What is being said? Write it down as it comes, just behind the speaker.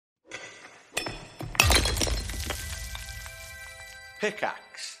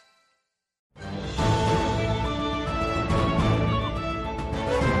Pickaxe.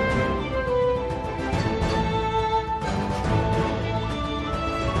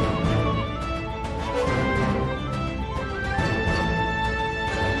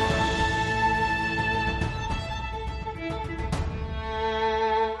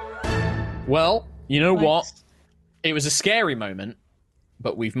 Well, you know what? It was a scary moment,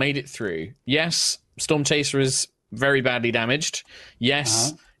 but we've made it through. Yes, Storm Chaser is very badly damaged.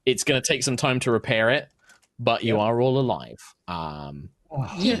 Yes, it's going to take some time to repair it, but you are all alive.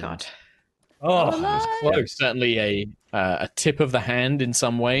 Dear God. Close. Certainly a tip of the hand in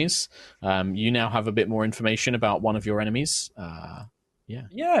some ways. You now have a bit more information about one of your enemies.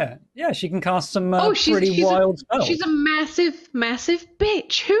 Yeah, she can cast some she's pretty wild spells. She's a massive, massive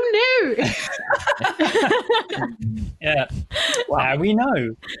bitch. Who knew? Yeah. Now we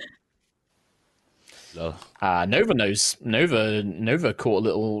know. Nova knows. Nova caught a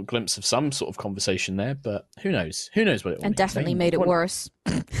little glimpse of some sort of conversation there, but who knows? Who knows what it will And mean. definitely made it worse.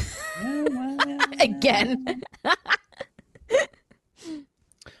 Again.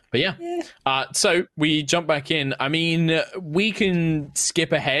 But yeah. So we jump back in. I mean, we can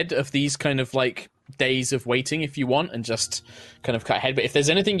skip ahead of these kind of like days of waiting if you want and just kind of cut ahead. But if there's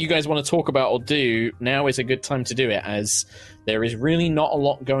anything you guys want to talk about or do, now is a good time to do it, as there is really not a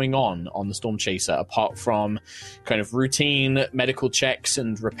lot going on the Storm Chaser apart from kind of routine medical checks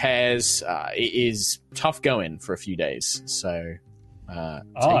and repairs. It is tough going for a few days. So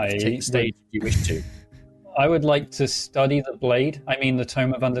take the stage if you wish to. I would like to study the blade. I mean, the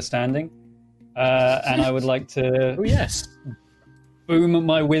Tome of Understanding. And I would like to boom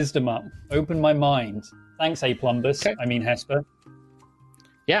my wisdom up, open my mind. Thanks, A. Plumbus. Okay. I mean, Hesper.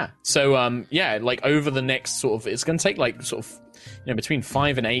 Yeah. So, like over the next sort of, it's going to take like sort of, between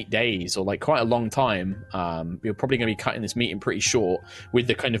 5 and 8 days, or like quite a long time. You're probably going to be cutting this meeting pretty short with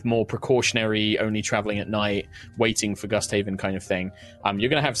the kind of more precautionary, only traveling at night, waiting for Gusthaven kind of thing. You're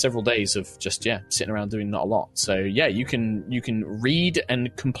going to have several days of just sitting around doing not a lot. So yeah, you can read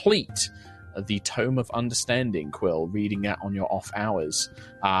and complete the Tome of Understanding, Quill, reading that on your off hours.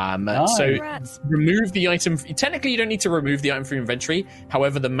 So remove the item. Technically, you don't need to remove the item from your inventory.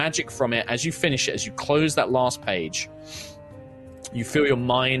 However, the magic from it, as you finish it, as you close that last page, you feel your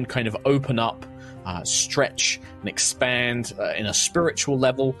mind kind of open up, stretch and expand in a spiritual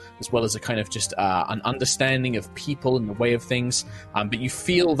level, as well as a kind of just an understanding of people and the way of things. But you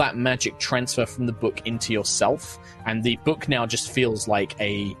feel that magic transfer from the book into yourself, and the book now just feels like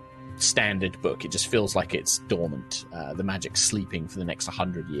a standard book. It just feels like it's dormant. The magic's sleeping for the next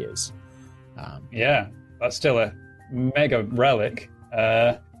 100 years. That's still a mega relic.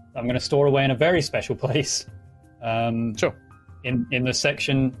 I'm going to store away in a very special place. Sure. In the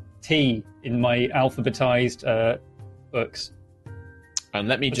section T in my alphabetized books. And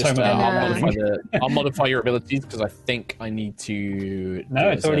let me just I'll modify your abilities, because I think I need to. No,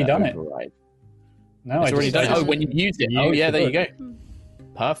 it's already done override. It. No, it's already done it. Oh, when you use it. Oh, yeah, there you go.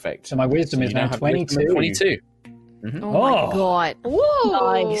 Perfect. So my wisdom is now 22. 22. Mm-hmm. Oh my god.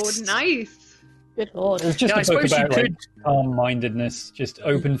 Whoa, nice. Good lord. It's just a book about calm-mindedness, just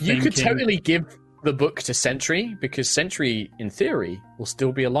open thinking. You could totally give the book to Sentry, because Sentry, in theory, will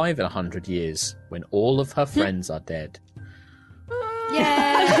still be alive in 100 years when all of her friends are dead. Yay!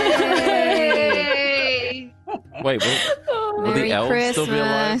 Wait, will the elves still be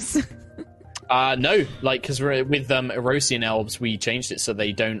alive? No, like, because with Erosian elves, we changed it so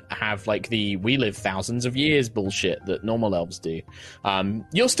they don't have like the "we live thousands of years" bullshit that normal elves do.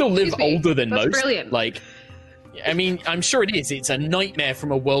 You'll still live older than most. Brilliant. Like, I mean, I'm sure it is. It's a nightmare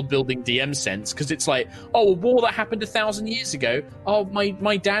from a world-building DM sense, because it's like, oh, a war that happened 1,000 years ago. Oh,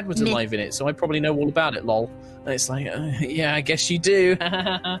 my dad was alive in it, so I probably know all about it. Lol. And it's like, yeah, I guess you do.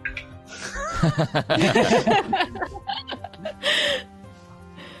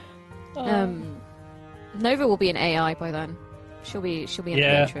 Nova will be an AI by then. She'll be in the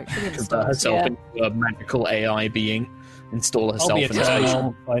Matrix. She'll be installed herself into a magical AI being. Install herself in a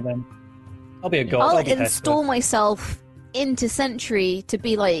station by then. I'll be a god. I'll install myself into Sentry to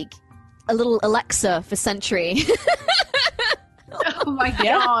be like a little Alexa for Sentry. Oh my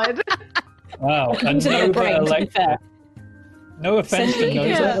god! Wow, and Nova Alexa. No offense to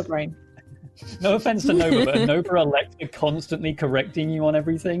Nova. No offense to Nova, but Nova Alexa constantly correcting you on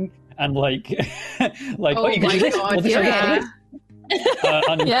everything, and like, you can do this. God,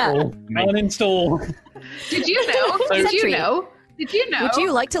 uninstall. Did you know? Did you know? Would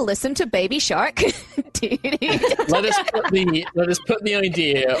you like to listen to Baby Shark? Let us put the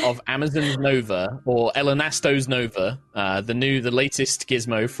idea of Amazon's Nova, or Elenasto's Nova, the latest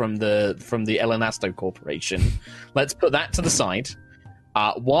gizmo from the Elenasto Corporation. Let's put that to the side,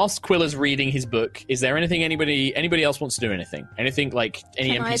 Whilst Quilla's reading his book, is there anything anybody else wants to do? Anything like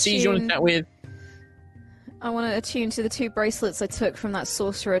any NPCs you want to chat with? I want to attune to the 2 bracelets I took from that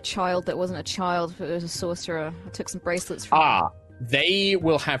sorcerer child that wasn't a child, but it was a sorcerer. I took some bracelets from They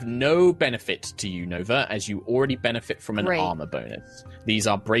will have no benefit to you, Nova, as you already benefit from an Great. armor bonus. These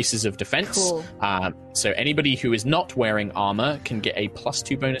are braces of defense. Cool. So anybody who is not wearing armor can get a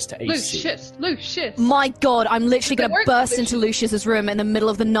 +2 bonus to AC. Lucius. My god, I'm literally going to burst into Lucius's room in the middle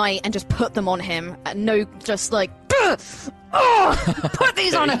of the night and just put them on him. No, just like, put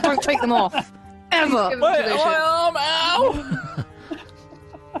these on and don't take them off. Ever. My arm, ow!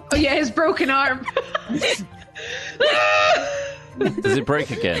 Oh yeah, his broken arm. Does it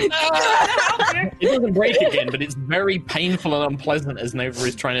break again? It doesn't break again, but it's very painful and unpleasant as Nova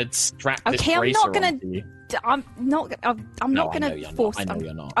is trying to strap this bracer onto you. I'm not gonna force. I know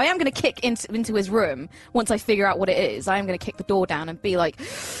you're not. I am gonna kick into his room once I figure out what it is. I am gonna kick the door down and be like,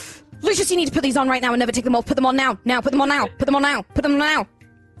 Lucius, you need to put these on right now and never take them off. Put them on now. Now, put them on now. Put them on now. Put them on now.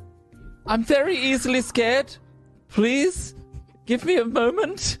 I'm very easily scared. Please, give me a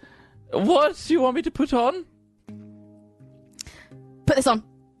moment. What do you want me to put on? Put this on.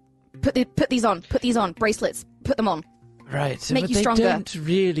 Put these on. Put these on. Bracelets. Put them on. Right. Make but you they stronger. don't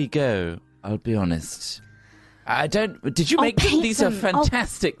really go, I'll be honest. I don't... Did you make them? paint These are them.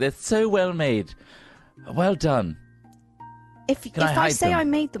 fantastic. They're so well made. Well done. If I I hide say them? I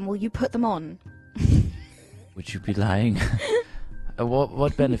made them, will you put them on? Would you be lying?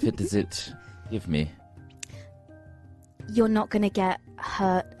 What benefit does it give me? You're not going to get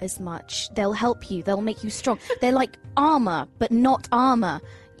hurt as much. They'll help you. They'll make you strong. They're like armor, but not armor.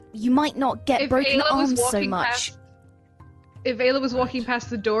 You might not get broken arms so much. If Ayla was walking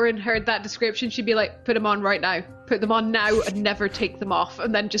past the door and heard that description, she'd be like, put them on right now. Put them on now and never take them off,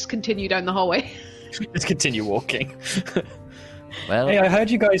 and then just continue down the hallway. Just continue walking. Well, Hey, I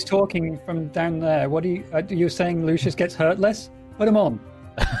heard you guys talking from down there. What are you saying Lucius gets hurt less? Put them on.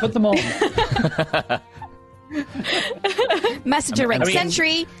 Put them on. Messenger ring.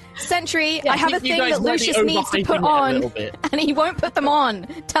 Sentry. I have a thing that Lucius needs to put on, and he won't put them on.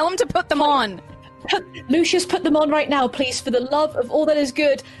 Tell him to put them on. Lucius, put them on right now, please, for the love of all that is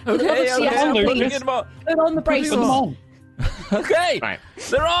good. For the love of Seattle, Lucius. please. Put on the bracelets. Put them on. okay, Right.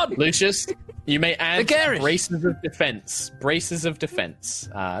 they're on. Lucius, you may add They're garish. braces of defense. Braces of defense.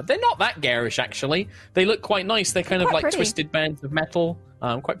 They're not that garish, actually. They look quite nice. They're kind of Quite like pretty. twisted bands of metal.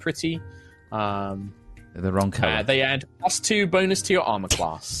 Quite pretty. They're the wrong color. They add +2 bonus to your armor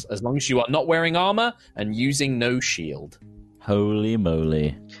class, as long as you are not wearing armor and using no shield. Holy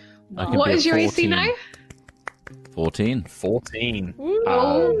moly! What is your AC now? 14. 14.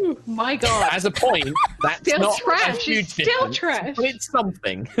 Oh my god. As a point, that's Still not trash. a huge It's still difference, trash. but it's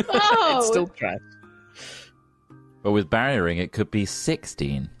something. Oh. It's still trash. But with barriering, it could be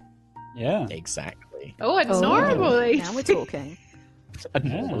 16. Yeah. Exactly. Oh, it's normally. Now we're talking. A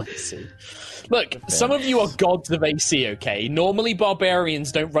normal AC. Look, some of you are gods of AC, okay? Normally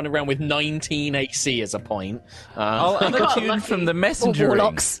barbarians don't run around with 19 AC as a point. I'm got attuned lucky. from the Or messenger ring.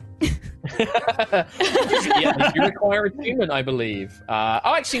 warlocks. Yeah, you require attunement, I believe.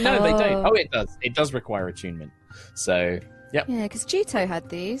 Actually, no, they don't. Oh, it does. It does require attunement. So, yep. Yeah, because Jito had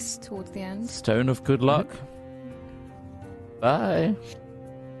these towards the end. Stone of good luck. Bye.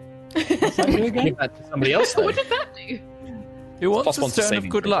 What's that do again? Give that to somebody else, though. What did that do? Who wants Plus a one to stone of saving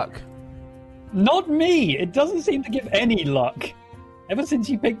good throw. luck? Not me. It doesn't seem to give any luck. Ever since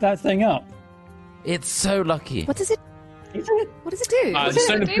you picked that thing up. It's so lucky. What does it? Is it? What does it do? The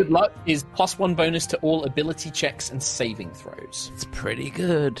Stone of Good Luck is +1 bonus to all ability checks and saving throws. It's pretty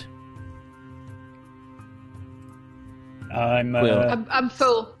good. I'm I'm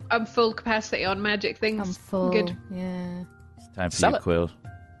full. I'm full capacity on magic things. I'm full. Good. Yeah. It's time for Sell you, it. Quill.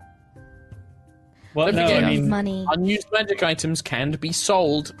 well, Don't no, forget- I mean, Money. Unused magic items can be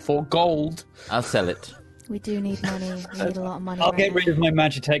sold for gold. I'll sell it. We do need money. We need a lot of money. I'll right get now. rid of my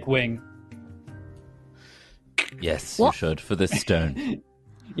Magitech wing. Yes, What? you should, for this stone.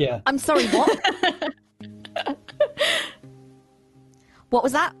 Yeah. I'm sorry. What? What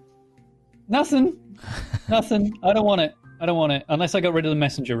was that? Nothing. Nothing. I don't want it. I don't want it. Unless I got rid of the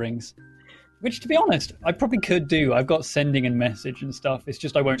messenger rings. Which, to be honest, I probably could do. I've got sending and message and stuff. It's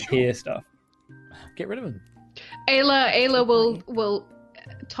just I won't hear stuff. Get rid of them. Ayla will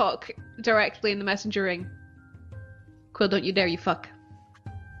talk directly in the messenger ring. Quill, don't you dare, you fuck.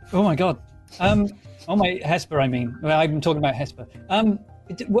 Oh my god. Oh my Hesper. I mean, well, I'm talking about Hesper. Hang on.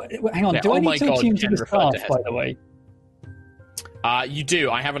 Yeah, Do I oh my need to God, attune you to can the refer to staff, by Hesper. the way? You do.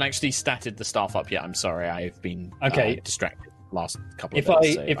 I haven't actually statted the staff up yet. I'm sorry. I've been Okay. distracted. last couple of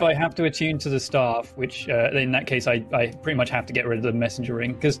days. If I have to attune to the staff, which in that case I pretty much have to get rid of the messenger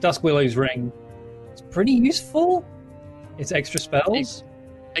ring, because Duskwillow's ring is pretty useful. It's extra spells.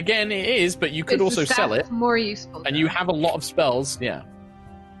 Again, it is, but you could also sell it. More useful. And you have a lot of spells, yeah.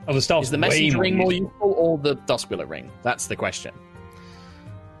 Oh, the staff's Is the messenger ring more useful or the Duskwillow ring? That's the question.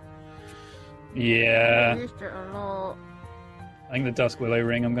 Yeah. I think the Duskwillow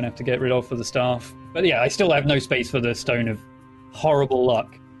ring I'm going to have to get rid of for the staff. But yeah, I still have no space for the Stone of Horrible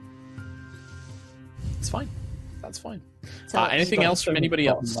Luck. It's fine. That's fine. So anything else from anybody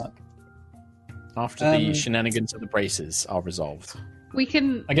else? Luck. After the shenanigans of the braces are resolved. We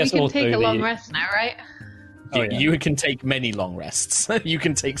can I guess take a long rest now, right? Oh, yeah. You can take many long rests. You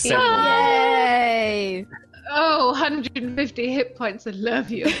can take several. Yay! Oh, 150 hit points. I love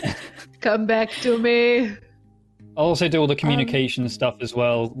you. Come back to me. I'll also do all the communication stuff as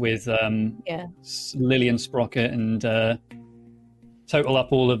well with Lily and Sprocket and total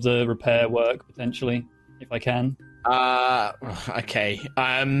up all of the repair work potentially, if I can. Okay.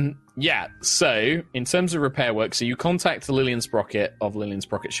 Yeah, so in terms of repair work, so you contact the Lillian Sprocket of Lillian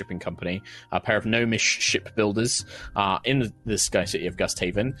Sprocket Shipping Company, a pair of gnomish shipbuilders in the Sky City of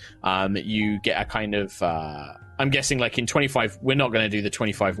Gusthaven. You get a kind of, I'm guessing like in 25, we're not going to do the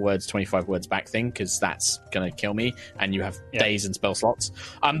 25 words back thing, because that's going to kill me, and you have days and spell slots.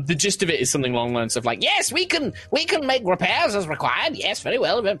 The gist of it is something along the lines of like, yes, we can make repairs as required, yes, very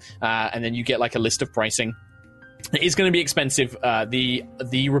well. And then you get like a list of pricing. It is going to be expensive. The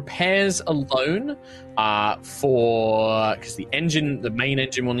repairs alone because the main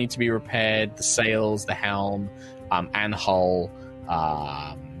engine will need to be repaired, the sails, the helm, and hull.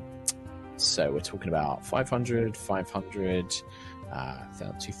 So we're talking about 500,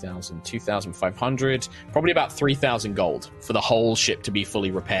 2,000, 2,500, probably about 3,000 gold for the whole ship to be fully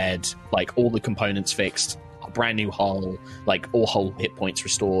repaired, like all the components fixed, a brand new hull, like all hull hit points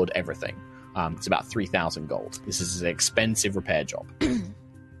restored, everything. It's about 3,000 gold. This is an expensive repair job.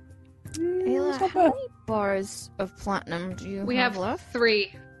 Ayla, how many bars of platinum do you have left?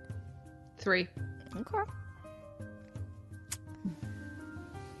 Three. Okay.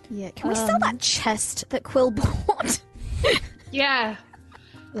 Yeah, can we sell that chest that Quill bought? Yeah.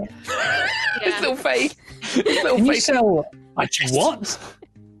 His little face. Can you sell my chest? What?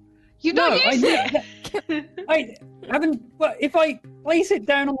 You don't use it. I haven't. Well, if I place it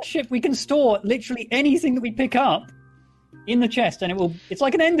down on the ship, we can store literally anything that we pick up in the chest, and it's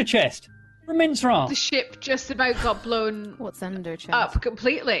like an ender chest from Mincerar. The ship just about got blown. What's ender chest? Up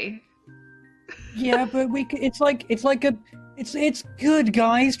completely. Yeah, but it's good,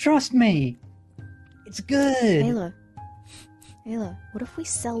 guys. Trust me. It's good. Ayla, what if we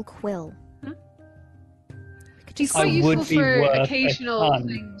sell Quill? He's quite useful for occasional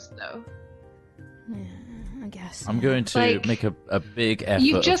things, though. Yeah, I guess. I'm going to make a big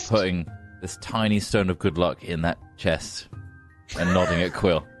effort of putting this tiny stone of good luck in that chest and nodding at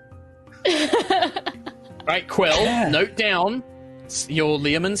Quill. Right, Quill, note down, your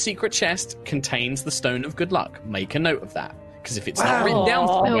Leomund's secret chest contains the stone of good luck. Make a note of that. Because if it's not written down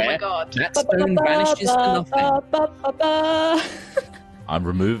somewhere, that stone vanishes to nothing. I'm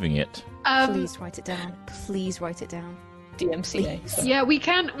removing it. Please write it down. DMCA. Yeah, we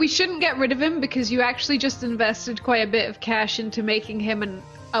shouldn't get rid of him because you actually just invested quite a bit of cash into making him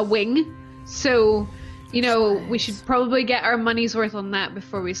a wing. So, we should probably get our money's worth on that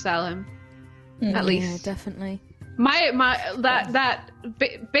before we sell him. At least. Yeah, definitely. That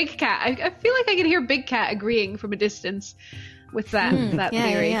big cat. I feel like I can hear Big Cat agreeing from a distance with that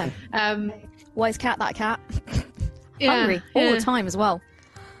theory. Yeah. Wise cat, that cat. Hungry all the time as well.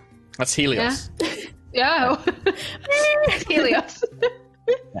 That's Helios. Yeah. Helios.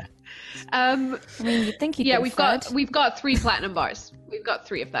 I mean, you'd think he'd we've got 3 platinum bars. We've got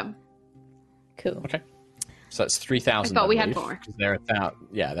 3 of them. Cool. Okay. So that's 3,000. I thought we had more. They're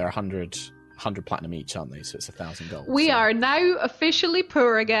 100 platinum each, aren't they? So it's 1,000 gold. We are now officially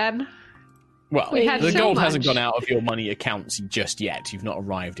poor again. Well, the gold hasn't gone out of your money accounts just yet. You've not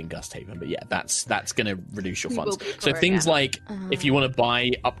arrived in Gusthaven, but yeah, that's going to reduce your funds. So things like if you want to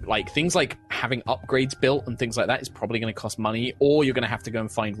buy up, like things like having upgrades built and things like that is probably going to cost money, or you're going to have to go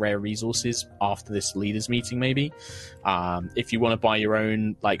and find rare resources after this leaders meeting, maybe. If you want to buy your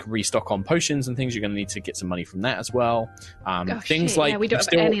own like restock on potions and things, you're going to need to get some money from that as well. Things like we don't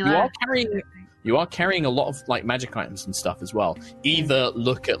have any left. You are carrying a lot of like magic items and stuff as well. Either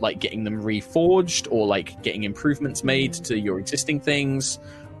look at like getting them reforged or like getting improvements made to your existing things,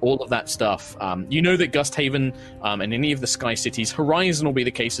 all of that stuff. You know that Gusthaven and any of the Sky Cities, Horizon will be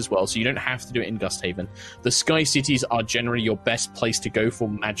the case as well, so you don't have to do it in Gusthaven. The Sky Cities are generally your best place to go for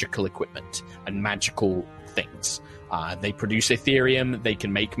magical equipment and magical things. They produce Ethereum. They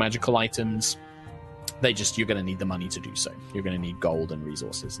can make magical items. You're going to need the money to do so. You're going to need gold and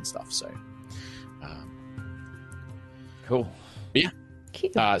resources and stuff. So, cool. Yeah.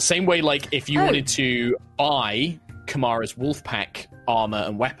 Same way, like if you wanted to buy Kamara's Wolfpack armor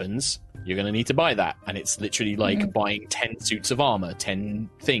and weapons, you're going to need to buy that, and it's literally like buying 10 suits of armor, 10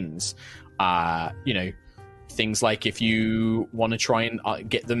 things. Things like if you want to try and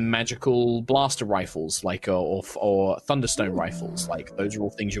get the magical blaster rifles, like or thunderstone rifles, like those are all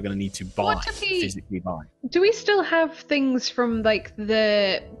things you're going to need to physically buy. Do we still have things from like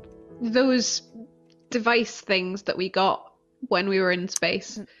those device things that we got when we were in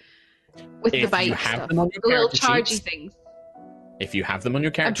space with the bike stuff, the little chargy things? If you have them on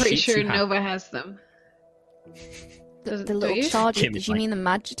your character sheets, I'm pretty sure Nova has them. The little chargy. Did you mean the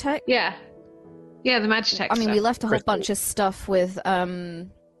Magitech? Yeah. Yeah, the Magitech. I mean, we left a whole bunch of stuff with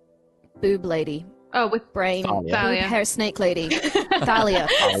Boob Lady. Oh, with Brain, Thalia. Hair Snake Lady, Thalia.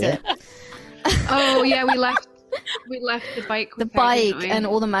 That's it. Oh yeah, we left the bike. With the bike and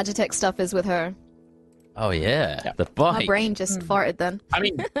all the Magitech stuff is with her. Oh yeah, the bike. My brain just farted then. I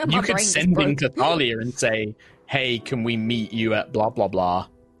mean, you could send him to Thalia and say, "Hey, can we meet you at blah blah blah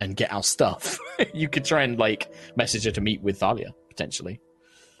and get our stuff?" You could try and like message her to meet with Thalia potentially.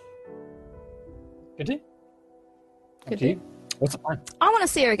 Could you? What's the plan? I want to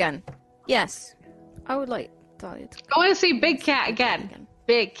see her again. Yes, I would like Thalia. I want to see Big Cat again.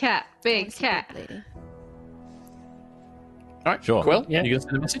 Big Cat, Big Cat. Lady. All right, sure. Quill, you gonna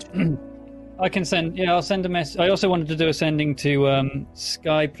send a message? I can send. Yeah, I'll send a message. I also wanted to do a sending to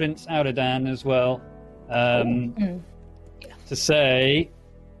Sky Prince Audadan as well, to say,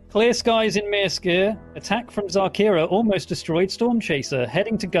 clear skies in Mirskir. Attack from Zarkira almost destroyed Stormchaser.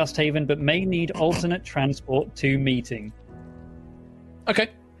 Heading to Gusthaven, but may need alternate transport to meeting. Okay.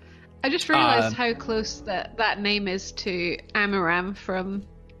 I just realised how close that name is to Amaram from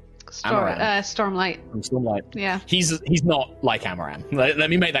Stormlight. From Stormlight. Yeah. He's not like Amaram. Let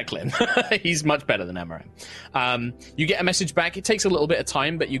me make that clear. He's much better than Amaram. You get a message back. It takes a little bit of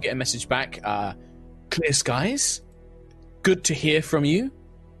time, but you get a message back. Clear skies. Good to hear from you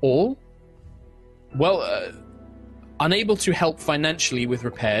all. Well, unable to help financially with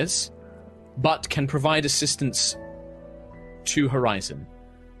repairs, but can provide assistance to Horizon.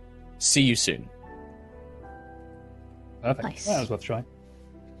 See you soon. Perfect. Nice. Well, that was worth trying.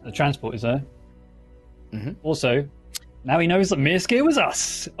 The transport is there. Mm-hmm. Also, now he knows that Mirskir was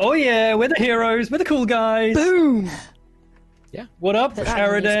us. Oh yeah, we're the heroes. We're the cool guys. Boom! Yeah. What up, Put that in the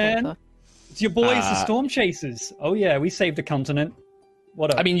Sheridan? newspaper. It's your boys, the Storm Chasers. Oh yeah, we saved a continent.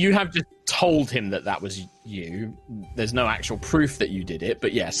 What up? I mean, you have just told him that was you. There's no actual proof that you did it,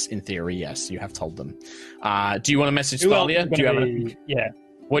 but yes, in theory, yes, you have told them. Do you want to message Thalia? Do you have Yeah.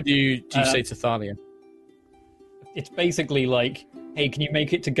 What do you say to Thalia? It's basically like, hey, can you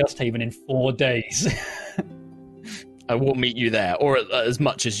make it to Gusthaven in 4 days? I will meet you there, or as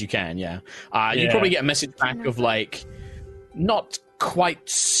much as you can, yeah. You probably get a message back of like, not quite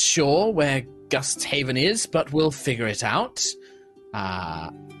sure where Gusthaven is, but we'll figure it out.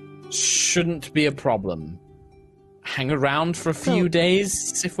 Shouldn't be a problem. Hang around for a few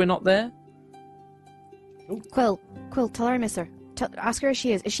days if we're not there. Quill, tell her I miss her. Ask her if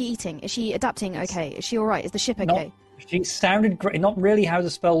she is. Is she eating? Is she adapting okay? Is she alright? Is the ship okay? She sounded great. Not really how to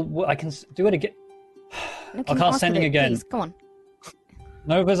spell. I can do it again. No, I'll cast sending again. Please, go on.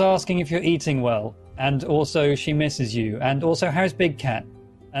 Nova's asking if you're eating well. And also, she misses you. And also, how's Big Cat?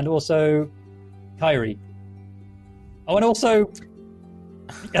 And also, Kyrie. Oh, and also,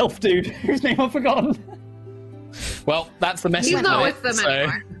 Elf Dude, whose name I've forgotten. Well, that's the message. He's not with them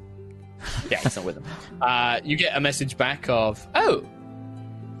anymore. Yeah, he's not with them. You get a message back of,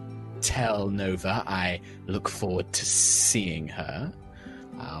 tell Nova I look forward to seeing her.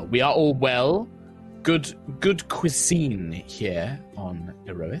 We are all well. Good cuisine here on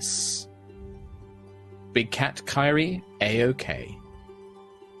Aerois. Big Cat Kyrie, A-OK.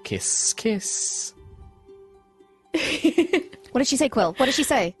 Kiss, kiss. What did she say, Quill? What did she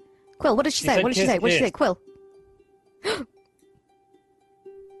say? Quill, what did she say? What did she say? What did she say? Quill.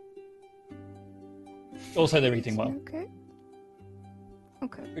 Also, they're eating well. Okay.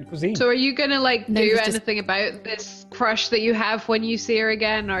 Good cuisine. So are you gonna do just- anything about this crush that you have when you see her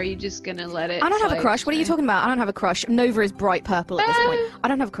again, or are you just gonna let it? I don't have a slide? crush. What are you talking about? I don't have a crush. Nova is bright purple at this point. I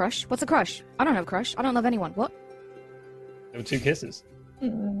don't have a crush. What's a crush? I don't have a crush. I don't love anyone. What? There were 2 kisses.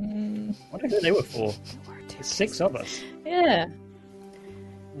 What did they were for? There's 6 of us. Yeah.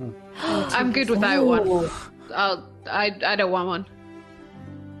 I'm good without one. I don't want one.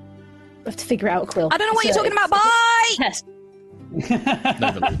 We have to figure out Quill. I don't know what you're talking about. Bye! Test.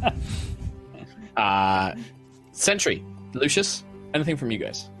 Sentry, Lucius, anything from you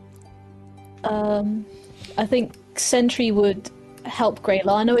guys? I think Sentry would help Grey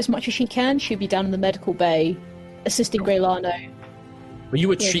Lano as much as she can. She'd be down in the medical bay, assisting Grey Lano. Well, you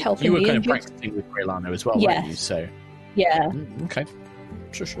were kind of injured. practicing with Grey Lano as well, weren't you? So yeah. Okay.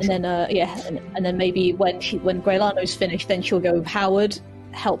 Sure. And then and then maybe when Grey Lano's finished, then she'll go with Howard,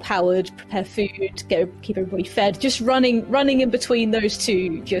 help Howard prepare food, keep everybody fed. Just running in between those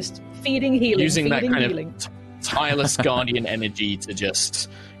two, just feeding, healing, using feeding, that kind healing. of tireless guardian energy to just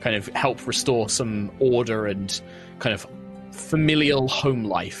kind of help restore some order and kind of familial home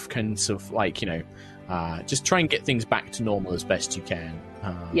life, kinds of like, just try and get things back to normal as best you can.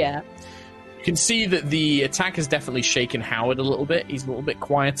 Yeah. You can see that the attack has definitely shaken Howard a little bit. He's a little bit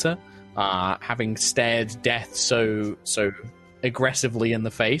quieter, having stared death so aggressively in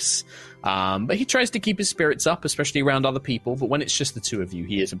the face. But he tries to keep his spirits up, especially around other people. But when it's just the two of you,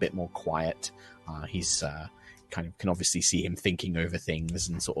 he is a bit more quiet. He's kind of can obviously see him thinking over things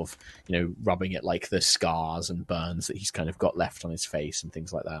and sort of, rubbing at like the scars and burns that he's kind of got left on his face and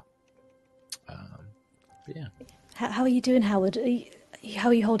things like that. But yeah. How are you doing, Howard? How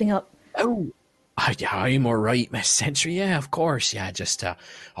are you holding up? Oh, I'm all right, Miss Sentry. Yeah, of course. Yeah, just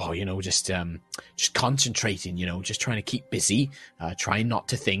concentrating. Just trying to keep busy. Trying not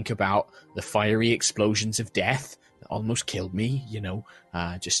to think about the fiery explosions of death that almost killed me.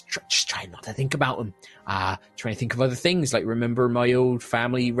 Just trying not to think about them. Trying to think of other things, like remember my old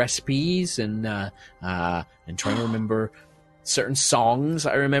family recipes and trying to remember certain songs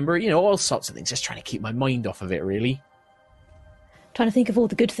I remember. All sorts of things. Just trying to keep my mind off of it, really. Trying to think of all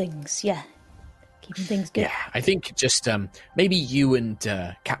the good things, yeah. Keeping things good. Yeah, I think just maybe you and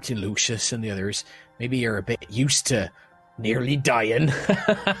Captain Lucius and the others, maybe you're a bit used to nearly dying,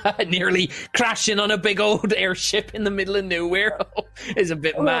 nearly crashing on a big old airship in the middle of nowhere. It's a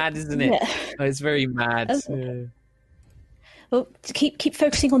bit mad, isn't it? Yeah. It's very mad. Well, keep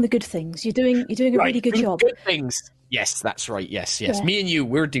focusing on the good things. You're doing a really good job. Good things. Yes, that's right. Yes. Yeah. Me and you,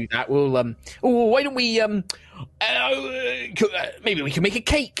 we'll do that. We'll why don't we maybe we can make a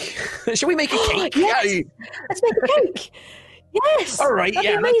cake. Shall we make a cake? Yes. Let's make a cake. Yes. All right. That'd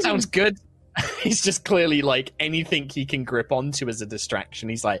Yeah, that sounds good. He's just clearly like anything he can grip onto as a distraction.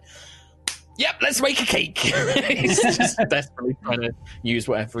 He's like, yep, let's make a cake. He's just desperately trying to use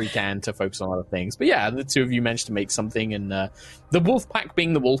whatever he can to focus on other things. But yeah, the two of you managed to make something, and the wolf pack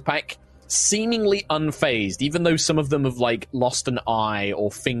being the wolf pack, seemingly unfazed, even though some of them have like lost an eye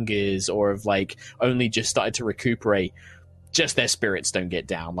or fingers or have like only just started to recuperate. Just their spirits don't get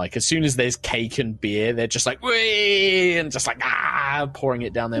down. Like as soon as there's cake and beer, they're just like whee, and just like pouring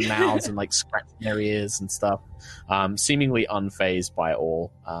it down their mouths and like scratching their ears and stuff. Seemingly unfazed by it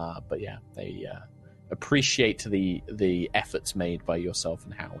all. But yeah, they appreciate the efforts made by yourself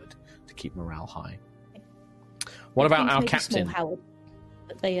and Howard to keep morale high. What about our captain? Small, Howard,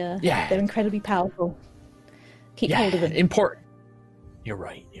 but they're incredibly powerful. Keep hold of them. Important. You're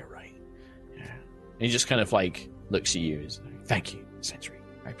right. Yeah. And he just kind of like looks at you. Thank you, Sentry.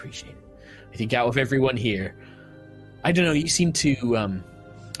 I appreciate it. I think out of everyone here, I don't know. You seem to.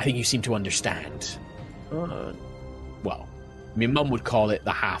 I think you seem to understand. Well, I mean, Mum would call it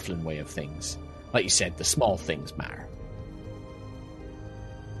the halfling way of things. Like you said, the small things matter.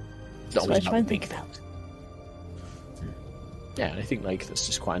 That's what I try and think about. Yeah, and I think like that's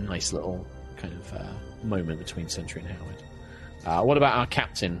just quite a nice little kind of moment between Sentry and Howard. What about our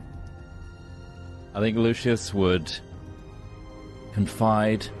captain? I think Lucius would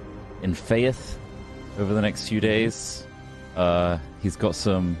confide in Faith over the next few days. He's got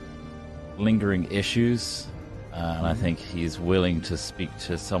some lingering issues, and I think he's willing to speak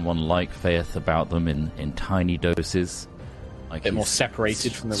to someone like Faith about them in tiny doses. Like a bit more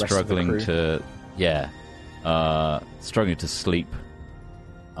separated from the rest of the crew. Struggling to sleep,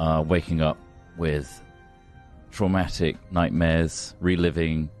 waking up with traumatic nightmares,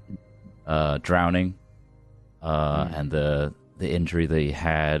 reliving drowning, and the injury that he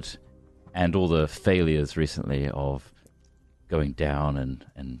had, and all the failures recently of going down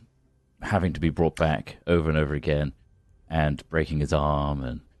and having to be brought back over and over again, and breaking his arm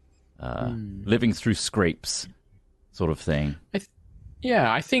and living through scrapes, sort of thing.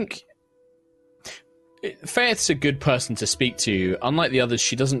 I think Faith's a good person to speak to. Unlike the others,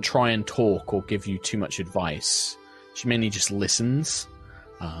 she doesn't try and talk or give you too much advice. She mainly just listens.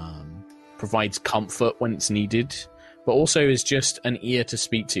 Provides comfort when it's needed, but also is just an ear to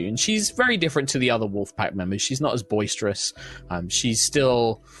speak to. And she's very different to the other Wolfpack members. She's not as boisterous. She's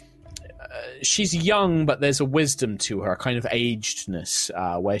still she's young, but there's a wisdom to her, a kind of agedness,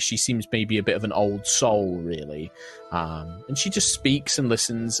 where she seems maybe a bit of an old soul, really. And she just speaks and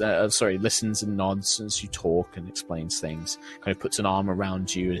listens and nods as you talk and explains things. Kind of puts an arm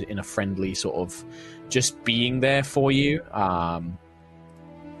around you in a friendly sort of just being there for you.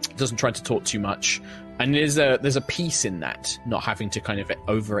 Doesn't try to talk too much. And there's a peace in that, not having to kind of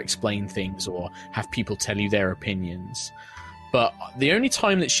over-explain things or have people tell you their opinions. But the only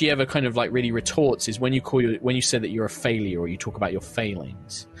time that she ever kind of like really retorts is when you say that you're a failure or you talk about your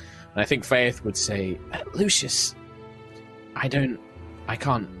failings. And I think Faith would say, Lucius, I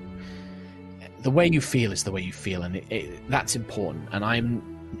can't. The way you feel is the way you feel, and that's important. And I'm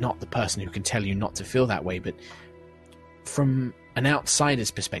not the person who can tell you not to feel that way, but from an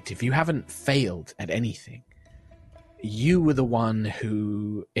outsider's perspective, you haven't failed at anything. You were the one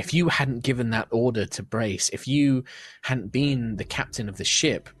who, if you hadn't given that order to brace, if you hadn't been the captain of the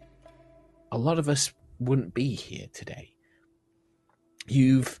ship, a lot of us wouldn't be here today.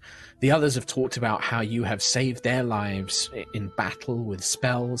 The others have talked about how you have saved their lives in battle with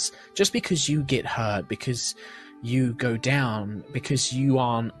spells. Just because you get hurt, because you go down, because you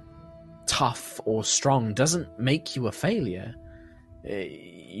aren't tough or strong, doesn't make you a failure.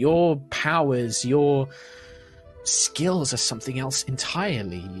 Your powers, your skills are something else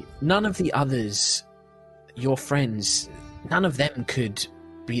entirely. None of the others, your friends, none of them could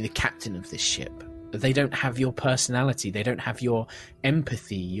be the captain of this ship. They don't have your personality. They don't have your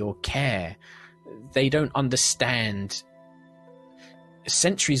empathy, your care. They don't understand.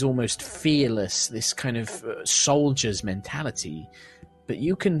 Sentry's almost fearless, this kind of soldier's mentality. But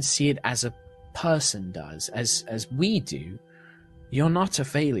you can see it as a person does, as we do. You're not a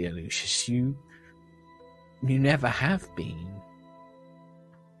failure, Lucius. You never have been.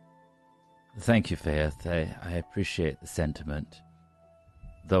 Thank you, Faith. I appreciate the sentiment.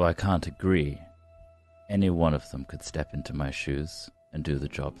 Though I can't agree. Any one of them could step into my shoes and do the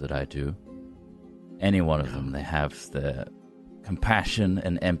job that I do. Any one of them, they have the compassion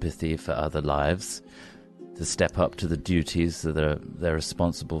and empathy for other lives to step up to the duties that they're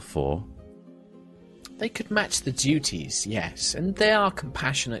responsible for. They could match the duties, yes, and they are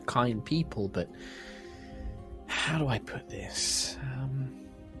compassionate, kind people, but how do I put this?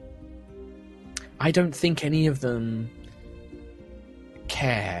 I don't think any of them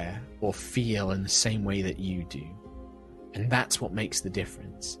care or feel in the same way that you do. And that's what makes the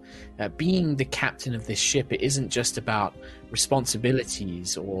difference. Being the captain of this ship, it isn't just about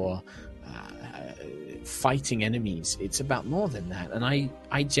responsibilities or fighting enemies. It's about more than that. And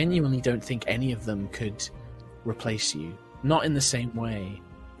I genuinely don't think any of them could replace you. Not in the same way.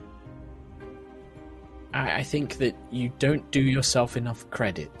 I think that you don't do yourself enough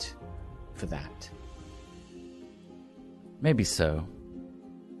credit for that. Maybe so.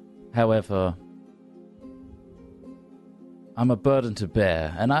 However, I'm a burden to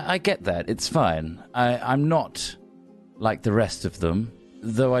bear, and I get that. It's fine. I'm not like the rest of them,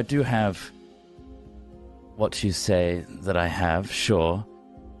 though I do have what you say that I have, sure.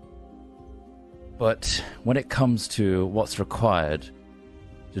 But when it comes to what's required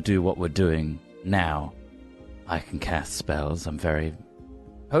to do what we're doing now, I can cast spells. I'm very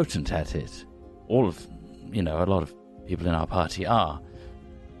potent at it. A lot of people in our party are.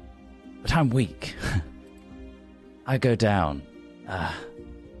 But I'm weak. I go down.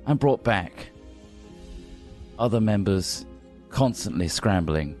 I'm brought back. Other members constantly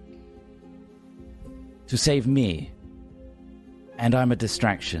scrambling to save me. And I'm a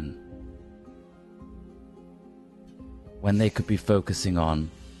distraction. When they could be focusing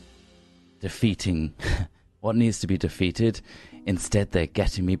on defeating what needs to be defeated, instead they're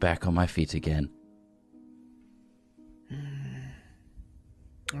getting me back on my feet again.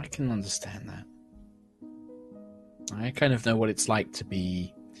 I can understand that. I kind of know what it's like to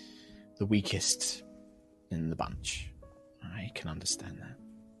be the weakest in the bunch. I can understand that.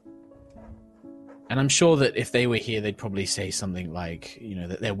 And I'm sure that if they were here, they'd probably say something like,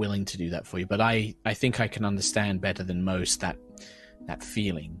 that they're willing to do that for you. But I think I can understand better than most that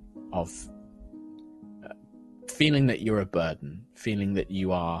feeling of feeling that you're a burden, feeling that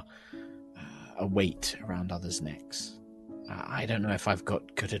you are a weight around others' necks. I don't know if I've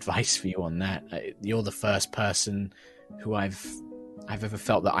got good advice for you on that. You're the first person who I've ever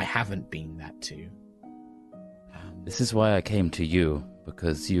felt that I haven't been that to. This is why I came to you,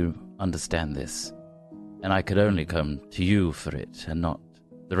 because you understand this. And I could only come to you for it, and not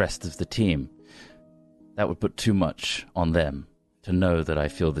the rest of the team. That would put too much on them to know that I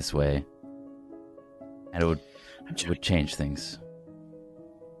feel this way. And it would change things.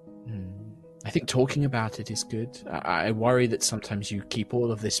 I think talking about it is good. I worry that sometimes you keep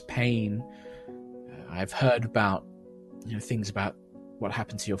all of this pain. I've heard about, things about what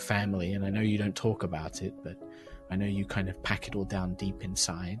happened to your family, and I know you don't talk about it, but I know you kind of pack it all down deep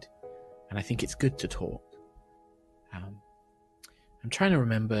inside, and I think it's good to talk. I'm trying to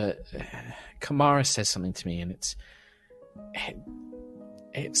remember. Kamara says something to me, and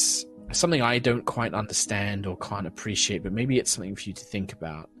it's something I don't quite understand or can't appreciate, but maybe it's something for you to think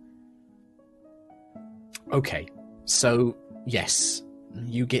about. Okay, so yes,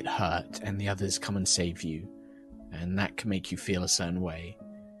 you get hurt, and the others come and save you, and that can make you feel a certain way.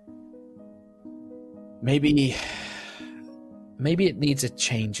 Maybe it needs a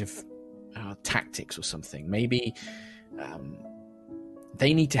change of tactics or something. Maybe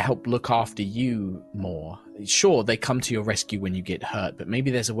they need to help look after you more. Sure, they come to your rescue when you get hurt, but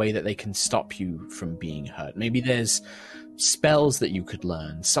maybe there's a way that they can stop you from being hurt. Maybe there's spells that you could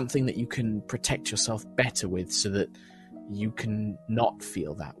learn, something that you can protect yourself better with so that you can not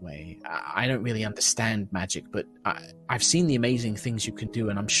feel that way. I don't really understand magic, but I've seen the amazing things you can do,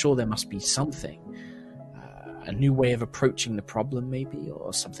 and I'm sure there must be something. A new way of approaching the problem, maybe,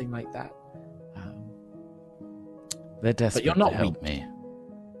 or something like that. They're desperate to help me.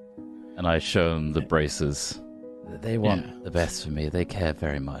 And I show them the braces. They want the best for me. They care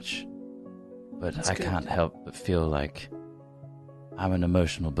very much. But I can't help but feel like I'm an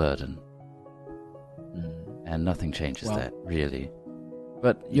emotional burden. And nothing changes that, really.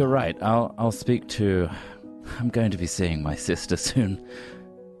 But you're right. I'll speak to... I'm going to be seeing my sister soon.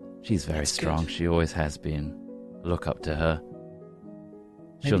 She's very strong. Good. She always has been. Look up to her.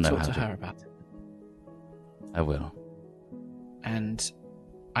 She'll know how to... her about it. I will. And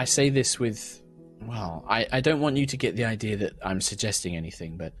I say this with... Well, I don't want you to get the idea that I'm suggesting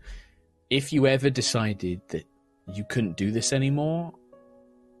anything, but if you ever decided that you couldn't do this anymore,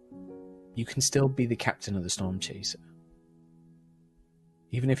 you can still be the captain of the Storm Chaser.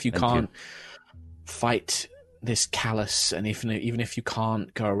 Even if you can't fight this callous, and even if you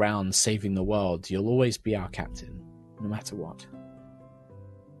can't go around saving the world, you'll always be our captain, no matter what.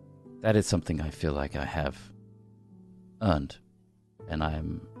 That is something I feel like I have earned, and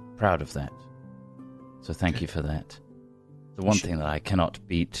I'm proud of that. So thank you for that. The one thing that I cannot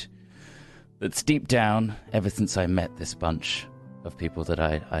beat, that's deep down, ever since I met this bunch of people that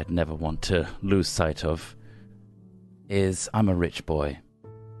I'd never want to lose sight of, is I'm a rich boy.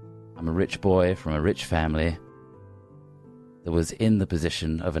 I'm a rich boy from a rich family that was in the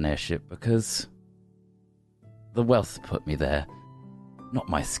position of an airship because the wealth put me there. Not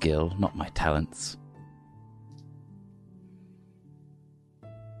my skill, not my talents.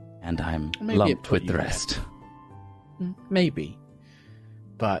 And I'm lumped with the rest. Maybe.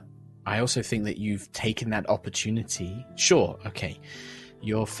 But I also think that you've taken that opportunity. Sure, okay.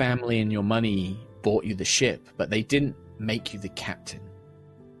 Your family and your money bought you the ship, but they didn't make you the captain.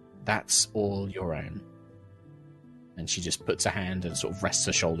 That's all your own. And she just puts her hand and sort of rests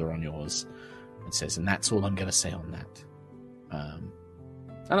her shoulder on yours and says, and that's all I'm going to say on that.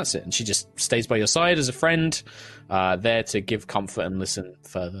 And that's it. And she just stays by your side as a friend, there to give comfort and listen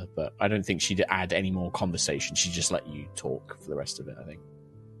further. But I don't think she'd add any more conversation. She'd just let you talk for the rest of it, I think.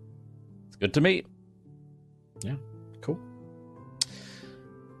 It's good to meet. Yeah, cool.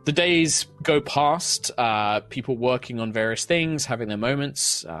 The days go past, people working on various things, having their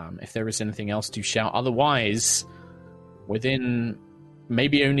moments. If there is anything else to shout. Otherwise, within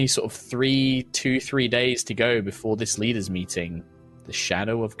maybe only sort of 3 days to go before this leaders meeting, the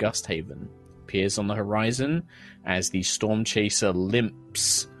shadow of Gusthaven appears on the horizon as the Storm Chaser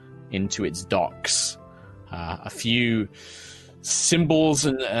limps into its docks. A few symbols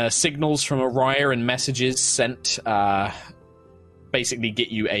and signals from Aerois and messages sent basically get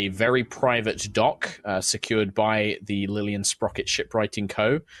you a very private dock secured by the Lillian Sprocket Shipwriting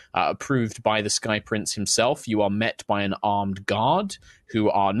Co., approved by the Sky Prince himself. You are met by an armed guard who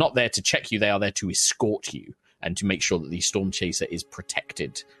are not there to check you, they are there to escort you and to make sure that the Storm Chaser is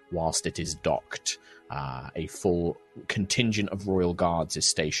protected whilst it is docked. A full contingent of royal guards is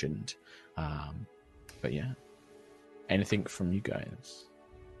stationed. But yeah, anything from you guys?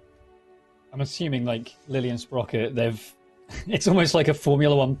 I'm assuming, like, Lillian Sprocket, it's almost like a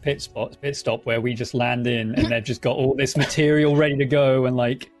Formula One pit stop where we just land in and they've just got all this material ready to go and,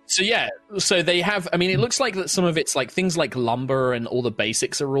 like, So they have, I mean, it looks like that some of it's like things like lumber and all the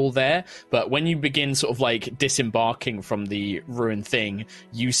basics are all there, but when you begin sort of like disembarking from the ruined thing,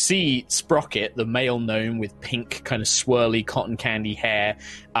 you see Sprocket, the male gnome with pink kind of swirly cotton candy hair,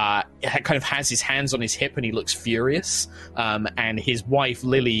 kind of has his hands on his hip and he looks furious, and his wife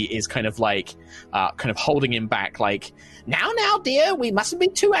Lily is kind of like holding him back, like, now, dear, we mustn't be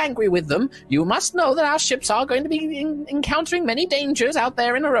too angry with them. You must know that our ships are going to be encountering many dangers out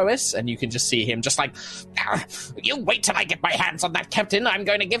there in Aerois. And you can just see him just like, you wait till I get my hands on that captain. I'm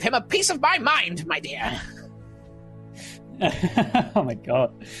going to give him a piece of my mind, my dear. Oh my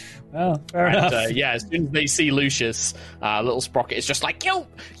god. Well, fair enough. As soon as they see Lucius, little Sprocket is just like, you,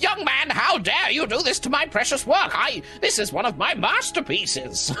 young man, how dare you do this to my precious work? This is one of my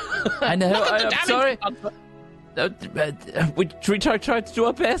masterpieces. I know, I'm sorry. We try to do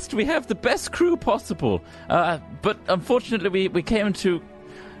our best. We have the best crew possible. But unfortunately, we came into a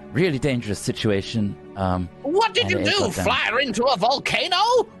really dangerous situation. What did you do? Fly her into a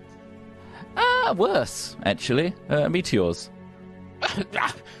volcano? Worse, actually. Meteors.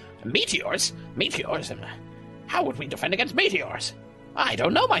 Meteors? Meteors? How would we defend against meteors? I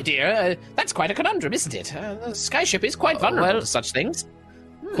don't know, my dear. That's quite a conundrum, isn't it? The skyship is quite vulnerable to such things.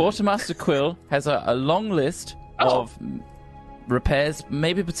 Quartermaster Quill has a long list of repairs,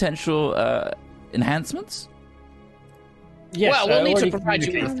 maybe potential enhancements. Yes, well, we'll need to provide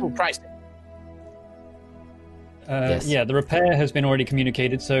you with full pricing. Yes. Yeah, the repair has been already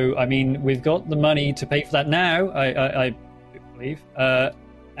communicated, so, I mean, we've got the money to pay for that now, I believe.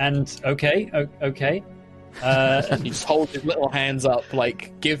 And, okay. He just holds his little hands up,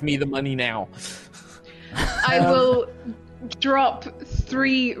 like, give me the money now. I will drop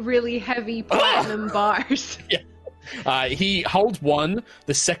 3 really heavy platinum bars. Yeah. He holds one.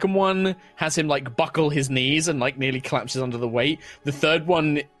 The second one has him like buckle his knees and like nearly collapses under the weight. The third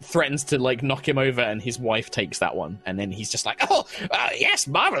one threatens to like knock him over, and his wife takes that one. And then he's just like, yes,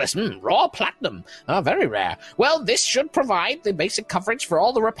 marvelous, raw platinum, very rare. Well, this should provide the basic coverage for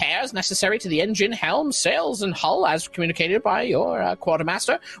all the repairs necessary to the engine, helm, sails, and hull, as communicated by your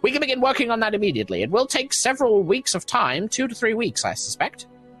quartermaster. We can begin working on that immediately. It will take several weeks of time, 2 to 3 weeks, I suspect.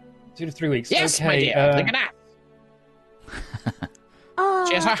 2 to 3 weeks. Yes, okay, my dear. Like an ass.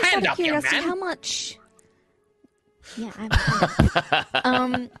 She has her hand up, young man. How much? Yeah,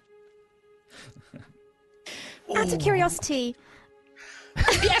 I'm. Out of curiosity.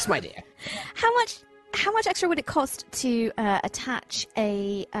 Yes, my dear. How much extra would it cost to attach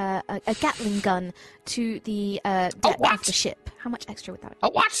a Gatling gun to the deck of the ship? How much extra would that? A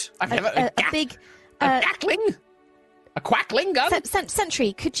what? I've never a big Gatling. A quackling gun?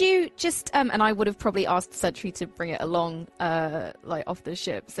 Sentry, could you just and I would have probably asked Sentry to bring it along like off the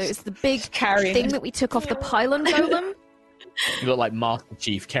ship. So it's the big thing that we took off the pylon golem. You look like Master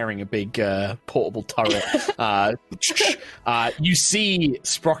Chief carrying a big portable turret. You see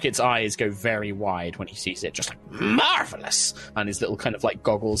Sprocket's eyes go very wide when he sees it, just like, marvelous! And his little kind of like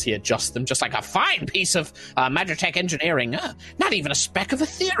goggles, he adjusts them, just like a fine piece of Magitech engineering. Not even a speck of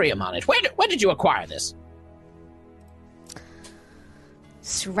Ethereum on it. Where did you acquire this?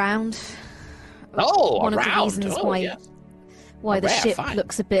 Surround. One of the reasons why the ship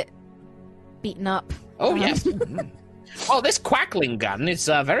looks a bit beaten up. Oh, yes. Well, this quackling gun is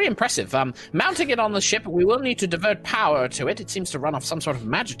very impressive. Mounting it on the ship, we will need to divert power to it. It seems to run off some sort of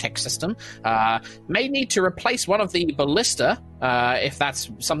Magitech system. May need to replace one of the ballista, if that's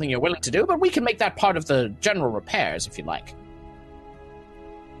something you're willing to do, but we can make that part of the general repairs, if you like.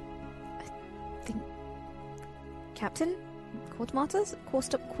 I think... Captain? Quartermaster?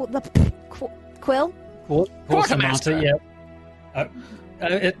 Quill? Quartermaster, yeah.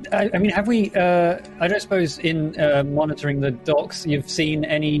 I mean, have we... I don't suppose in monitoring the docks you've seen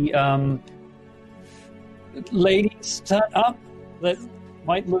any ladies turn up that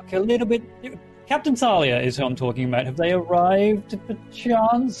might look a little bit... Captain Thalia is who I'm talking about. Have they arrived per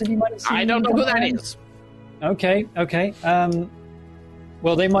chance? Have you might have seen I don't know who that is. Okay.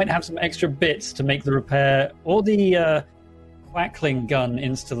 Well, they might have some extra bits to make the repair or the quackling gun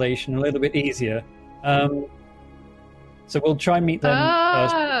installation a little bit easier. So we'll try and meet them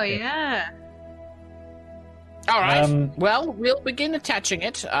first. Oh, yeah. All right. Well, we'll begin attaching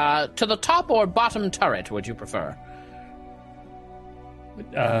it to the top or bottom turret, would you prefer?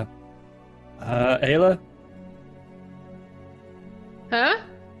 Ayla? Huh?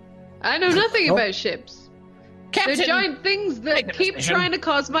 I know nothing about ships. Captain, They're giant things that keep trying to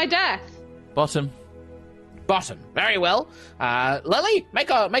cause my death. Bottom. bottom. Very well. Lily, make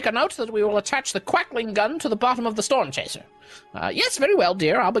a note that we will attach the quackling gun to the bottom of the storm chaser. Yes, very well,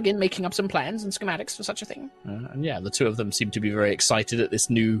 dear. I'll begin making up some plans and schematics for such a thing. And yeah, the two of them seem to be very excited at this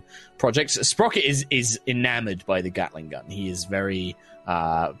new project. Sprocket is enamored by the Gatling gun. He is very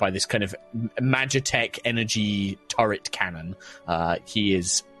by this kind of Magitech energy turret cannon. He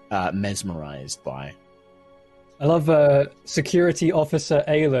is mesmerized by. I love security officer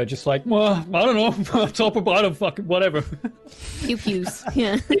Ayla, just like, well, I don't know, top or bottom, fucking whatever. Pew pews.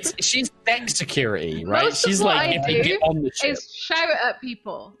 Yeah. She's tech security, right? Most She's of what like, I do is shout at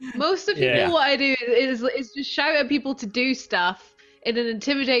people. Most of people, what I do is just shout at people to do stuff in an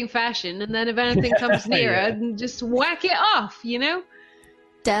intimidating fashion, and then if anything comes near it, and just whack it off, you know?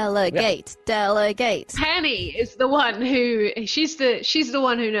 Delegate. Penny is the one who she's the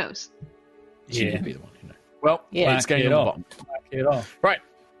one who knows. She would be the one who knows. Well, it's going on the bottom. Whack it off. Right.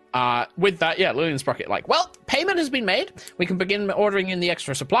 With that, Lily and Sprocket well, payment has been made. We can begin ordering in the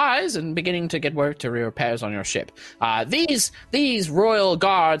extra supplies and beginning to get work to repairs on your ship. These royal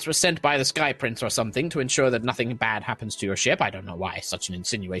guards were sent by the Sky Prince or something to ensure that nothing bad happens to your ship. I don't know why such an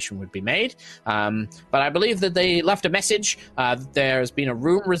insinuation would be made, but I believe that they left a message. There's been a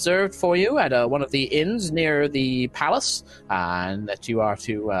room reserved for you at one of the inns near the palace, and that you are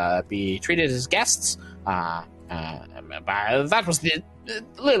to be treated as guests. That was the...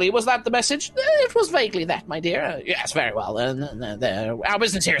 Lily, was that the message? It was vaguely that, my dear. Yes, very well. Our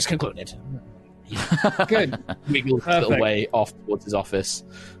business here is concluded. Good. Wiggles a little way off towards his office.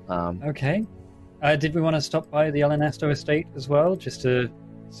 Okay. Did we want to stop by the Elenesto estate as well, just to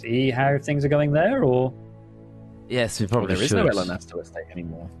see how things are going there, or...? Yes, we probably there is should. no Elenesto estate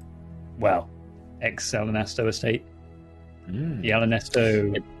anymore. Well, ex-Elenesto estate. The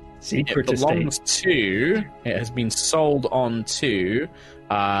Elenesto... Secret it belongs to. It has been sold on to.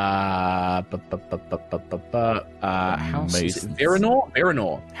 House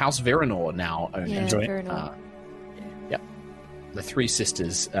Virenor. House Virenor now owns it. Virenor. The three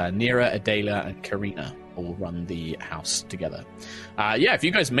sisters, Nira, Adela, and Karina, all run the house together. If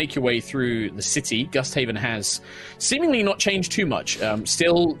you guys make your way through the city, Gusthaven has seemingly not changed too much.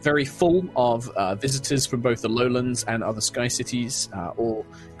 Still very full of visitors from both the lowlands and other sky cities, all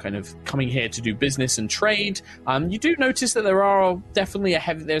kind of coming here to do business and trade. You do notice that there are definitely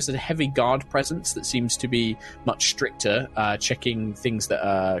there's a heavy guard presence that seems to be much stricter, checking things that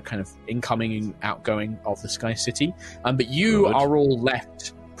are kind of incoming and outgoing of the sky city. But you are all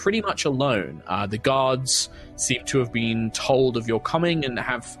left pretty much alone. The guards seem to have been told of your coming and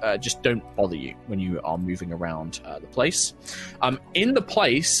have just don't bother you when you are moving around the place. In the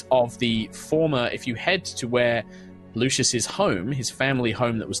place of the former, if you head to where Lucius's home, his family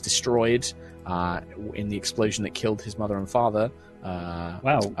home that was destroyed in the explosion that killed his mother and father.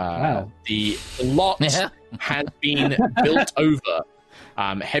 Wow. The lot has been built over.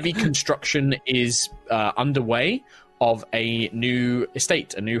 Heavy construction is underway of a new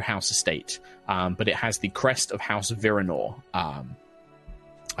estate, a new house estate, but it has the crest of House Virenor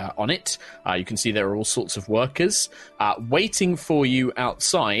on it. You can see there are all sorts of workers. Waiting for you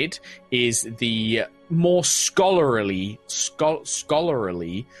outside is the more scholarly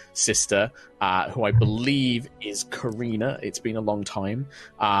sister, who I believe is Karina. It's been a long time.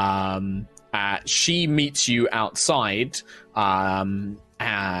 She meets you outside.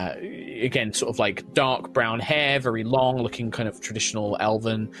 Again, sort of like dark brown hair, very long, looking kind of traditional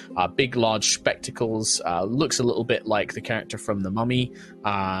elven, big, large spectacles, looks a little bit like the character from The Mummy,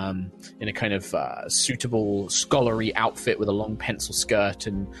 in a kind of suitable scholarly outfit with a long pencil skirt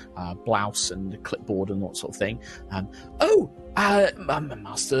and blouse and clipboard and that sort of thing.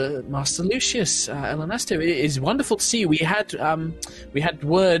 Master Lucius, Elenesto, it is wonderful to see you. We had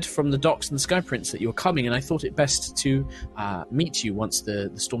word from the docks and the Sky Prince that you were coming, and I thought it best to meet you once the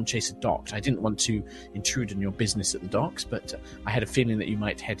Storm Chaser docked. I didn't want to intrude on your business at the docks, but I had a feeling that you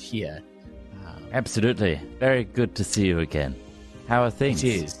might head here. Absolutely. Very good to see you again. How are things?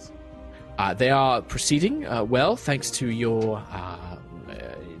 It is. They are proceeding well, thanks to your...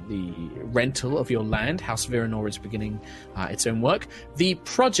 the rental of your land. House Virenor is beginning its own work. The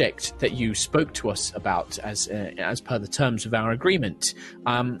project that you spoke to us about as per the terms of our agreement,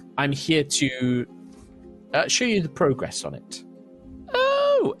 I'm here to show you the progress on it.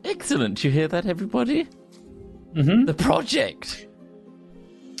 Oh, excellent. You hear that, everybody? Mm-hmm. The project.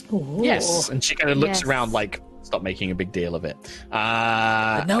 Ooh. Yes. And she kind of looks around like, stop making a big deal of it.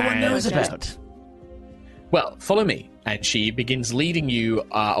 That no one knows about. Well, follow me. And she begins leading you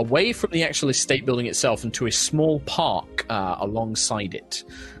away from the actual estate building itself into a small park alongside it.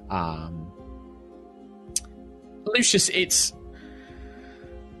 Lucius,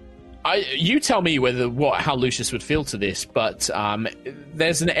 You tell me how Lucius would feel to this, but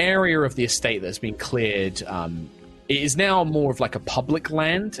there's an area of the estate that's been cleared. It is now more of like a public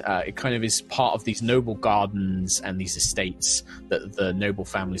land. It kind of is part of these noble gardens and these estates that the noble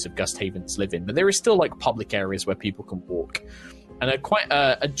families of Gusthavens live in. But there is still like public areas where people can walk. And quite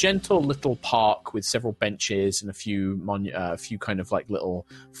a gentle little park with several benches and a few kind of like little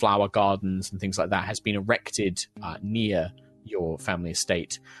flower gardens and things like that has been erected near your family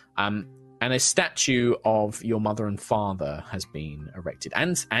estate. And a statue of your mother and father has been erected,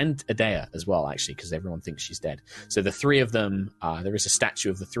 and Aerois as well, actually, because everyone thinks she's dead. So the three of them, there is a statue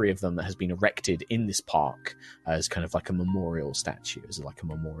of the three of them that has been erected in this park as kind of like a memorial statue, as like a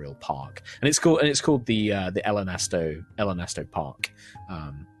memorial park, and it's called the Elenasto Park.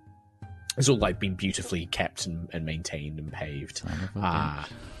 It's all like been beautifully kept and maintained and paved.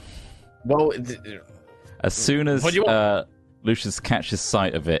 As soon as Lucius catches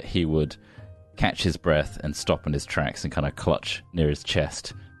sight of it, he would catch his breath and stop in his tracks and kind of clutch near his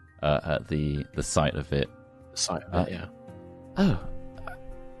chest at the sight of it. Yeah. Oh.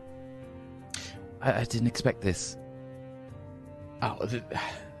 I didn't expect this. Oh,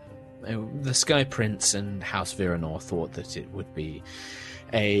 the Sky Prince and House Viranor thought that it would be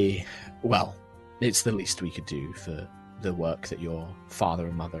it's the least we could do for the work that your father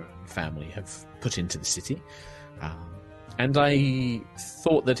and mother and family have put into the city. And I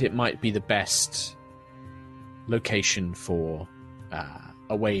thought that it might be the best location for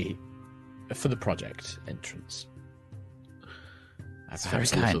a way for the project entrance. That's very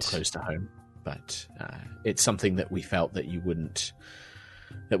kind. A little close to home, but it's something that we felt that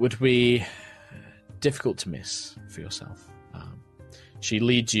that would be difficult to miss for yourself. She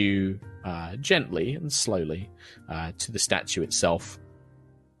leads you gently and slowly to the statue itself.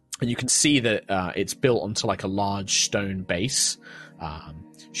 And you can see that it's built onto like a large stone base.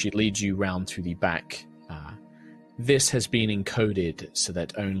 She leads you round through the back. This has been encoded so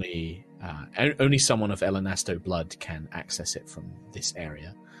that only someone of Elenasto blood can access it from this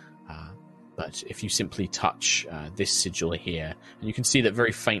area. But if you simply touch this sigil here, and you can see that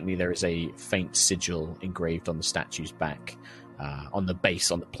very faintly there is a faint sigil engraved on the statue's back, on the base,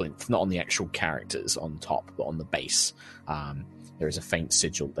 on the plinth, not on the actual characters on top, but on the base. There is a faint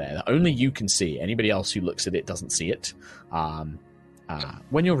sigil there that only you can see. Anybody else who looks at it doesn't see it.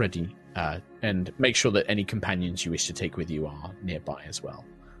 When you're ready, and make sure that any companions you wish to take with you are nearby as well.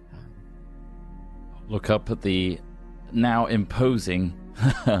 Look up at the now imposing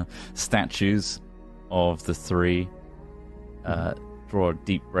statues of the three. Draw a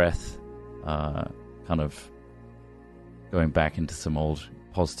deep breath, kind of going back into some old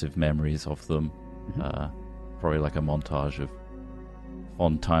positive memories of them. Probably like a montage of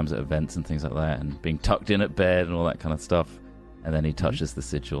fond times at events and things like that, and being tucked in at bed and all that kind of stuff. And then he touches the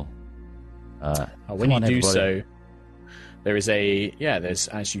sigil. When you do so, there is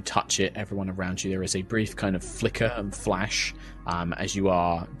as you touch it, everyone around you, there is a brief kind of flicker and flash as you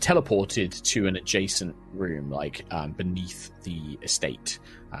are teleported to an adjacent room, like beneath the estate,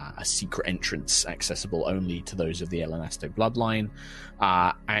 a secret entrance accessible only to those of the Elenasto bloodline.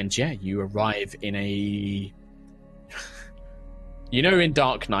 And you arrive in a... You know, in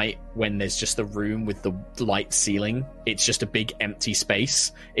Dark Knight, when there's just a room with the light ceiling, it's just a big empty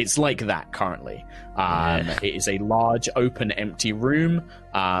space. It's like that currently. It is a large, open, empty room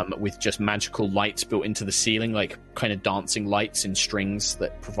with just magical lights built into the ceiling, like kind of dancing lights in strings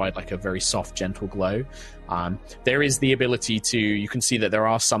that provide like a very soft, gentle glow. There is the ability to... You can see that there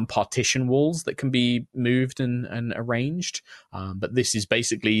are some partition walls that can be moved and arranged. But this is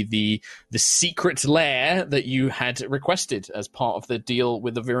basically the secret lair that you had requested as part of the deal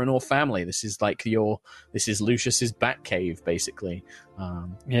with the Viranor family. This is like this is Lucius's back cave, basically. Built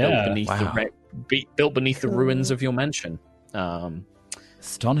beneath the ruins of your mansion.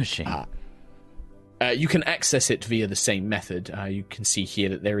 Astonishing. You can access it via the same method. You can see here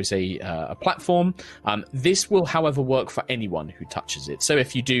that there is a platform. This will, however, work for anyone who touches it. So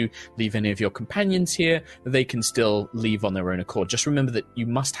if you do leave any of your companions here, they can still leave on their own accord. Just remember that you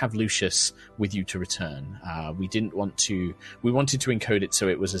must have Lucius with you to return. We wanted to encode it so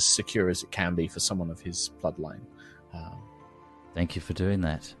it was as secure as it can be for someone of his bloodline. Thank you for doing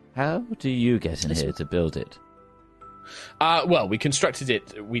that. How do you get in here to build it? Well, we constructed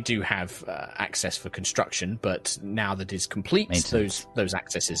it. We do have access for construction, but now that it's complete, those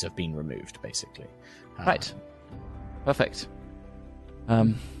accesses have been removed, basically. Right. Perfect.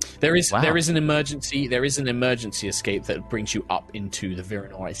 There is an emergency escape that brings you up into the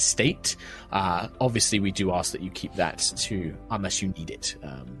Viranor estate. Obviously, we do ask that you keep that unless you need it.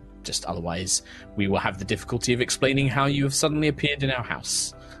 Just otherwise, we will have the difficulty of explaining how you have suddenly appeared in our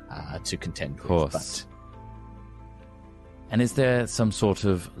house to contend with. Of course. And is there some sort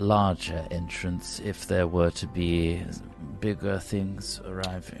of larger entrance if there were to be bigger things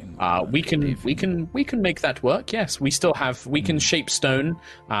arriving? We can make that work. Yes, we still have. We can shape stone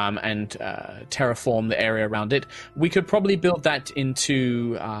and terraform the area around it. We could probably build that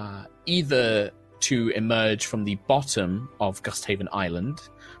into either to emerge from the bottom of Gusthaven Island,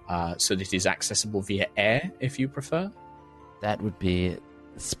 so that it is accessible via air, if you prefer. That would be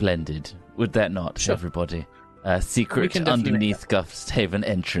splendid. Would that not, Sure. everybody? Secret definitely underneath Gusthaven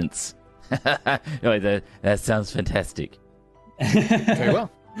entrance. That sounds fantastic. Very well.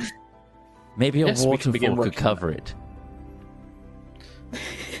 Maybe a Yes, we can begin waterfall could working on cover it.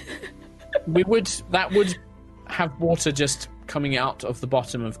 That would have water just coming out of the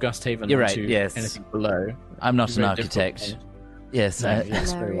bottom of Gusthaven You're right, onto yes. anything below. I'm not an Very architect. difficult. Yes, No,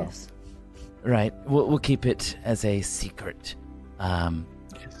 yes, very well. Hilarious. right. We'll keep it as a secret. Yes.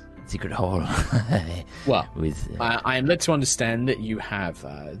 Secret hall. Well, with I am led to understand that you have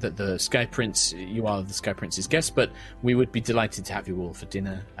that the Sky Prince. You are the Sky Prince's guest, but we would be delighted to have you all for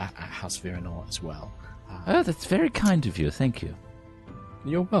dinner at House Virenor as well. Oh, that's very kind of you. Thank you.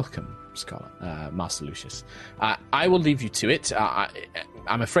 You're welcome, Scarlet, Master Lucius. I will leave you to it.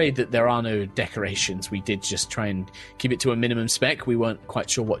 I'm afraid that there are no decorations. We did just try and keep it to a minimum spec. We weren't quite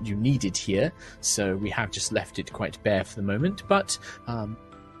sure what you needed here, so we have just left it quite bare for the moment. But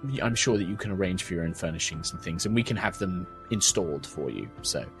I'm sure that you can arrange for your own furnishings and things, and we can have them installed for you.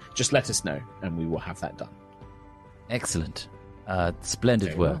 So just let us know, and we will have that done. Excellent. Splendid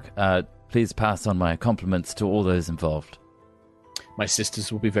Very work. Please pass on my compliments to all those involved. My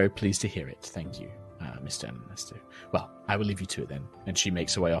sisters will be very pleased to hear it. Thank you, Mr. Ernesto. Well, I will leave you to it then. And she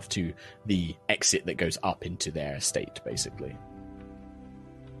makes her way off to the exit that goes up into their estate, basically.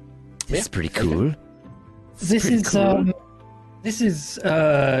 This is pretty cool. This pretty is cool. this is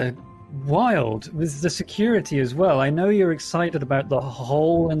wild with the security as well. I know you're excited about the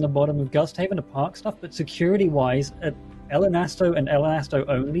hole in the bottom of Gusthaven, the park stuff, but security-wise, at Elenasto and Elenasto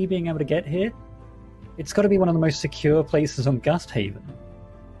only being able to get here, it's got to be one of the most secure places on Gusthaven.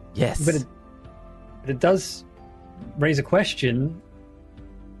 Yes. But it does raise a question.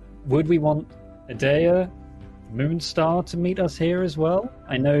 Would we want Adea, Moonstar, to meet us here as well?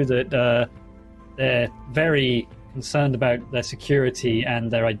 I know that they're very concerned about their security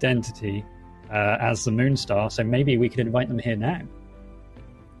and their identity as the Moonstar, so maybe we could invite them here now.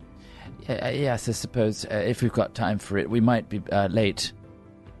 Yes, I suppose if we've got time for it, we might be late.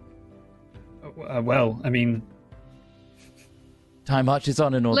 Well, I mean, Time marches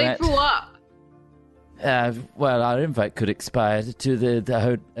on and all Late that. for what? Well, our invite could expire to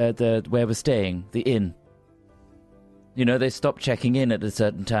the where we're staying, the inn. You know, they stop checking in at a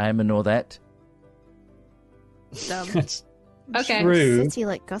certain time and all that. that's Okay. true. A city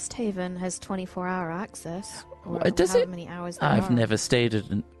like Gusthaven has 24-hour access. Or Does however it? many hours there I've are. never stayed at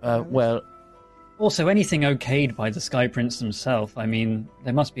an... well, Also, anything okayed by the Sky Prince himself. I mean,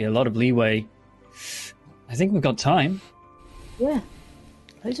 there must be a lot of leeway. I think we've got time. Yeah,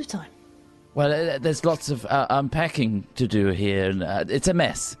 loads of time. well, there's lots of unpacking to do here, and it's a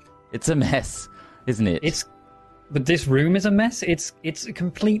mess. It's a mess, isn't it? But this room is a mess. It's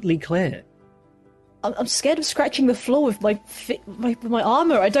completely clear. I'm scared of scratching the floor with my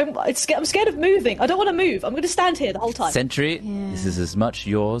armor. I'm scared of moving. I don't want to move. I'm going to stand here the whole time. Sentry, Yeah. this is as much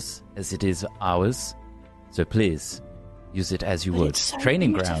yours as it is ours. So please, use it as you But would. it's so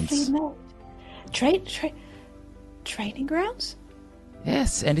Training beautifully grounds. made. Training grounds?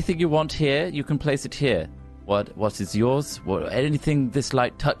 Yes, anything you want here, you can place it here. What is yours? Anything this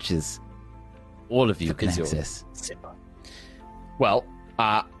light touches, all of you can Is yours. access. Well,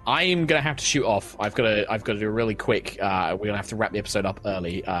 I'm gonna have to shoot off. I've got to do a really quick. We're gonna have to wrap the episode up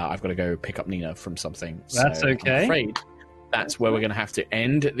early. I've got to go pick up Nina from something. That's so okay. I'm afraid that's where we're gonna have to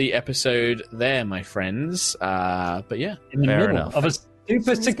end the episode there, my friends. But yeah, In the Fair middle enough. of a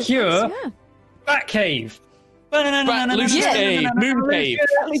super Sounds good, secure yeah. bat cave. Lucius Cave, Moon Cave.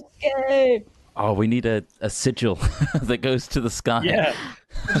 Yay. Oh, we need a sigil that goes to the sky. Yeah.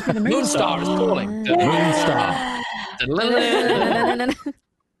 Moonstar is calling. Moonstar.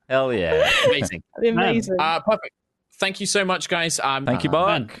 Hell yeah. Amazing. That'd be amazing. Perfect. Thank you so much, guys. Thank you, man.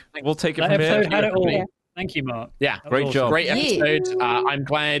 Mark. We'll take it That from episode here. had it all. Yeah. Thank you, Mark. Yeah, That was Great awesome. job. great Yeah.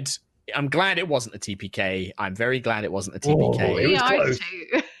 episode. I'm glad it wasn't a TPK. I'm very glad it wasn't a Oh, TPK. it We was are close.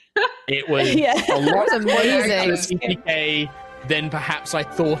 too. It was Yeah. a lot It was amazing. closer to TPK than perhaps I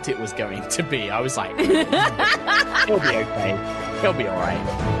thought it was going to be. I was like, he'll be okay. He'll be all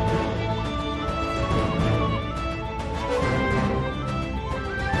right.